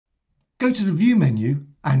Go to the View menu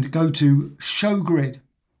and go to Show Grid.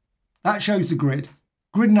 That shows the grid.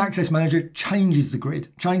 Grid and Access Manager changes the grid,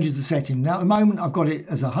 changes the setting. Now at the moment I've got it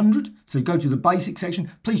as 100, so go to the basic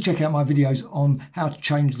section. Please check out my videos on how to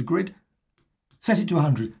change the grid. Set it to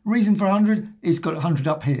 100. Reason for 100 is got 100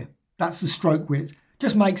 up here. That's the stroke width.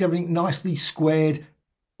 Just makes everything nicely squared,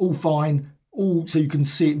 all fine, all so you can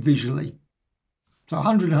see it visually. So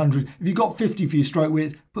 100 and 100. If you've got 50 for your stroke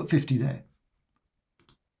width, put 50 there.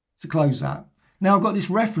 So close that. Now I've got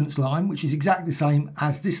this reference line, which is exactly the same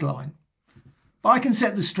as this line. But I can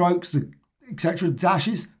set the strokes, the etc.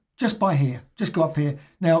 dashes just by here. Just go up here.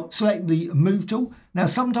 Now select the Move tool. Now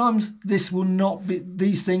sometimes this will not be,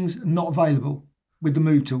 these things are not available with the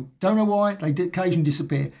Move tool. Don't know why, they occasionally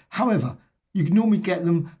disappear. However, you can normally get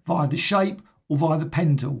them via the Shape or via the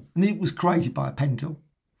Pen tool. And it was created by a Pen tool.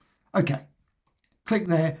 Okay, click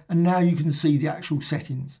there and now you can see the actual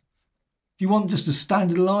settings. If you want just a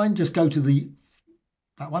standard line, just go to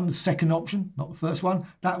that one, the second option, not the first one.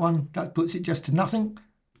 That one, that puts it just to nothing.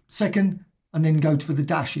 Second, and then go for the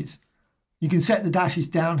dashes. You can set the dashes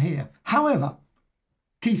down here. However,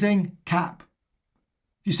 key thing, cap.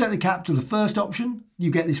 If you set the cap to the first option, you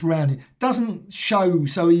get this rounded. Doesn't show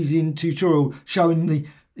so easy in tutorial showing the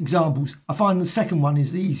examples. I find the second one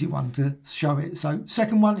is the easy one to show it. So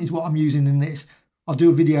second one is what I'm using in this. I'll do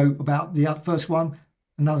a video about the first one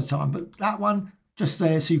another time, but that one, just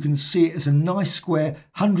there so you can see it as a nice square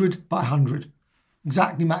 100 by 100,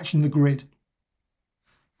 exactly matching the grid.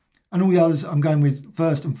 And all the others I'm going with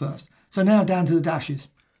first and first. So now down to the dashes.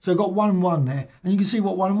 So I've got 1 and 1 there, and you can see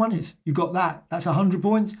what 1 and 1 is. You've got that. That's 100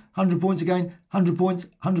 points, 100 points again, 100 points,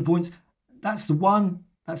 100 points. That's the 1,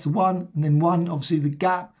 that's the 1, and then 1, obviously the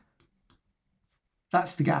gap.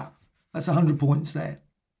 That's the gap. That's 100 points there.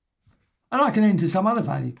 And I can enter some other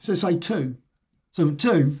value. So say 2. So for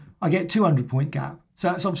 2, I get 200 point gap. So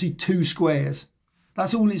that's obviously 2 squares.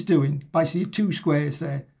 That's all it's doing. Basically 2 squares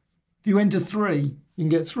there. If you enter 3, you can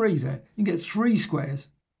get 3 there. You can get 3 squares.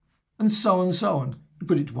 And so on and so on. You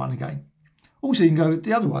put it to 1 again. Also you can go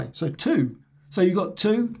the other way. So 2. So you've got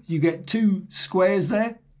 2, you get 2 squares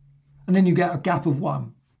there. And then you get a gap of 1.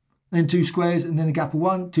 And then 2 squares and then a gap of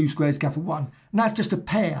 1, 2 squares, gap of 1. And that's just a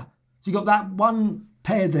pair. So you've got that one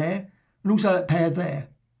pair there and also that pair there.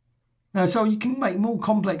 Now, so you can make more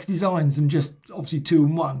complex designs than just obviously 2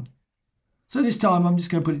 and 1. So this time I'm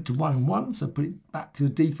just going to put it to 1 and 1. So put it back to the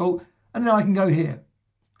default. And then I can go here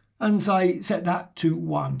and say set that to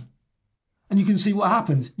 1. And you can see what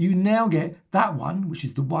happens. You now get that one, which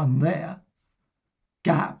is the one there,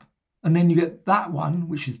 gap. And then you get that one,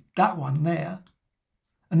 which is that one there.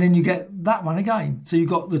 And then you get that one again. So you've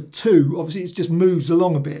got the 2, obviously it just moves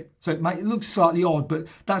along a bit. So it looks slightly odd, but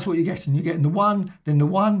that's what you're getting. You're getting the 1, then the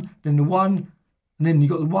 1, then the 1, and then you've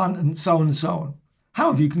got the 1 and so on and so on.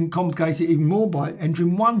 However, you can complicate it even more by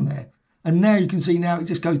entering 1 there. And now you can see now it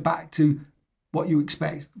just goes back to what you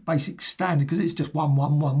expect, basic standard, because it's just 1,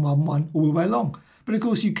 1, 1, 1, 1 all the way along. But of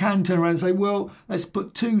course you can turn around and say, well, let's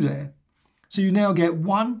put 2 there. So you now get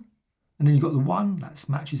 1, and then you've got the 1, that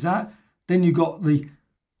matches that. Then you've got the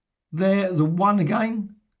 1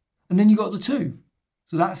 again, and then you got the 2.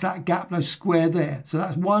 So that's that gap, no square there. So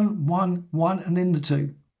that's 1, 1, 1, and then the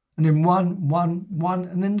 2. And then 1, 1, 1,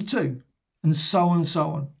 and then the 2. And so on and so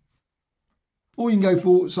on. Or you can go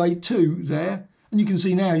for, say, 2 there. And you can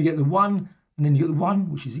see now you get the 1, and then you get the 1,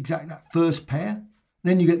 which is exactly that first pair.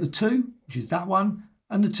 Then you get the 2, which is that one,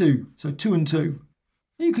 and the 2. So 2 and 2.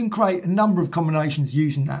 You can create a number of combinations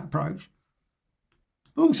using that approach.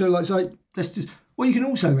 But also, like I say, let's just... Well, you can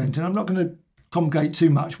also enter, and I'm not going to complicate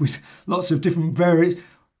too much with lots of different variants.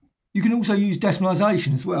 You can also use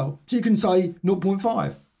decimalisation as well. So you can say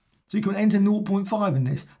 0.5. So you can enter 0.5 in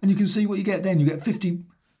this, and you can see what you get then. You get 50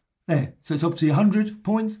 there. So it's obviously 100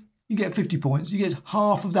 points. You get 50 points. You get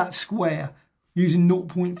half of that square using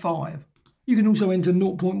 0.5. You can also enter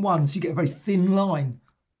 0.1, so you get a very thin line.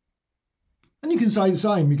 And you can say the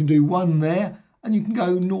same. You can do 1 there, and you can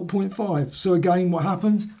go 0.5. So again, what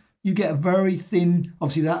happens? You get a very thin,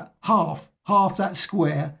 obviously that half that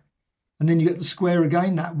square, and then you get the square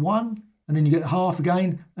again, that 1, and then you get half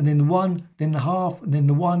again, and then the 1, then the half, and then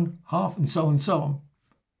the 1, half, and so on and so on.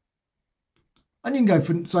 And you can go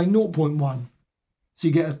for, say, 0.1. So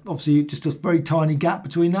you get, obviously, just a very tiny gap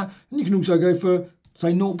between that. And you can also go for,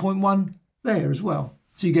 say, 0.1 there as well.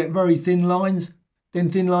 So you get very thin lines,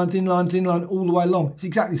 then thin line, thin line, thin line, all the way along. It's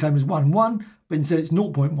exactly the same as 1, 1, but instead it's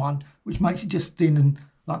 0.1, which makes it just thin and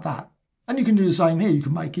like that. And you can do the same here. You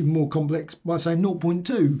can make it more complex by saying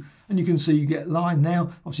 0.2. And you can see you get line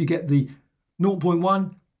now. Obviously you get the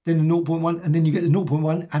 0.1, then the 0.1, and then you get the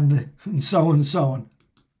 0.1 and so on and so on.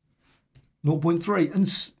 0.3. And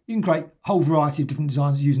You can create a whole variety of different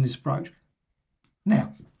designs using this approach.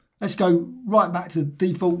 Now, let's go right back to the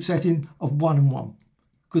default setting of 1 and 1,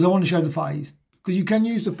 because I want to show the phase, because you can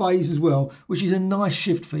use the phase as well, which is a nice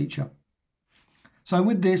shift feature. So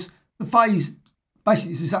with this, the phase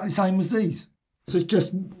basically is exactly the same as these. So it's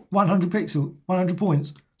just 100 pixels, 100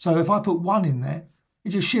 points. So if I put 1 in there, it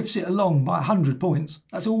just shifts it along by 100 points.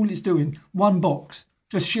 That's all it's doing. One box,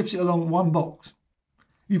 just shifts it along one box.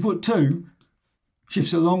 You put 2,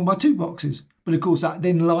 shifts it along by 2 boxes. But of course that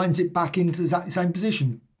then lines it back into exactly the same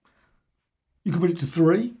position. You can put it to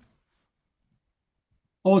 3,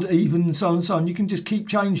 odd, even, and so on and so on. You can just keep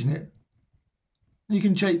changing it. You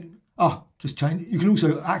can change, just change it. You can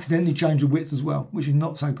also accidentally change the width as well, which is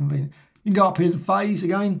not so convenient. You can go up here to phase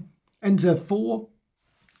again, enter 4,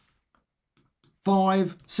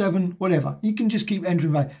 5, 7, whatever. You can just keep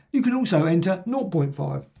entering phase. You can also enter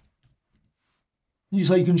 0.5.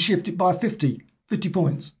 So you can shift it by 50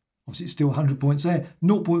 points. Obviously it's still 100 points there.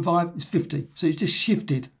 0.5 is 50. So it's just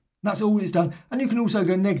shifted. That's all it's done. And you can also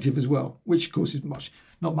go negative as well, which of course is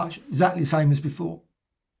not much, exactly the same as before.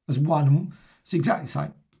 As 1, it's exactly the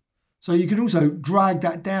same. So you can also drag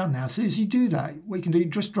that down now. So as you do that, what you can do,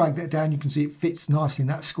 just drag that down. You can see it fits nicely in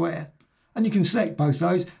that square. And you can select both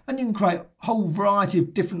those, and you can create a whole variety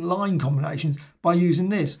of different line combinations by using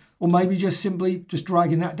this. Or maybe just simply just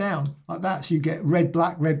dragging that down like that. So you get red,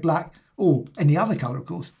 black, or any other colour, of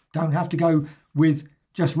course. Don't have to go with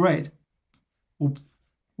just red or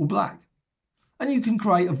black. And you can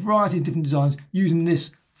create a variety of different designs using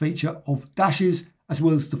this feature of dashes as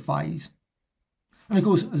well as the phase. And of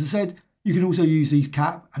course, as I said, you can also use these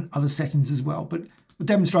cap and other settings as well. But for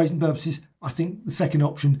demonstration purposes, I think the second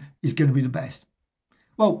option is going to be the best.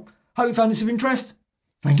 Well, hope you found this of interest.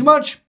 Thank you much.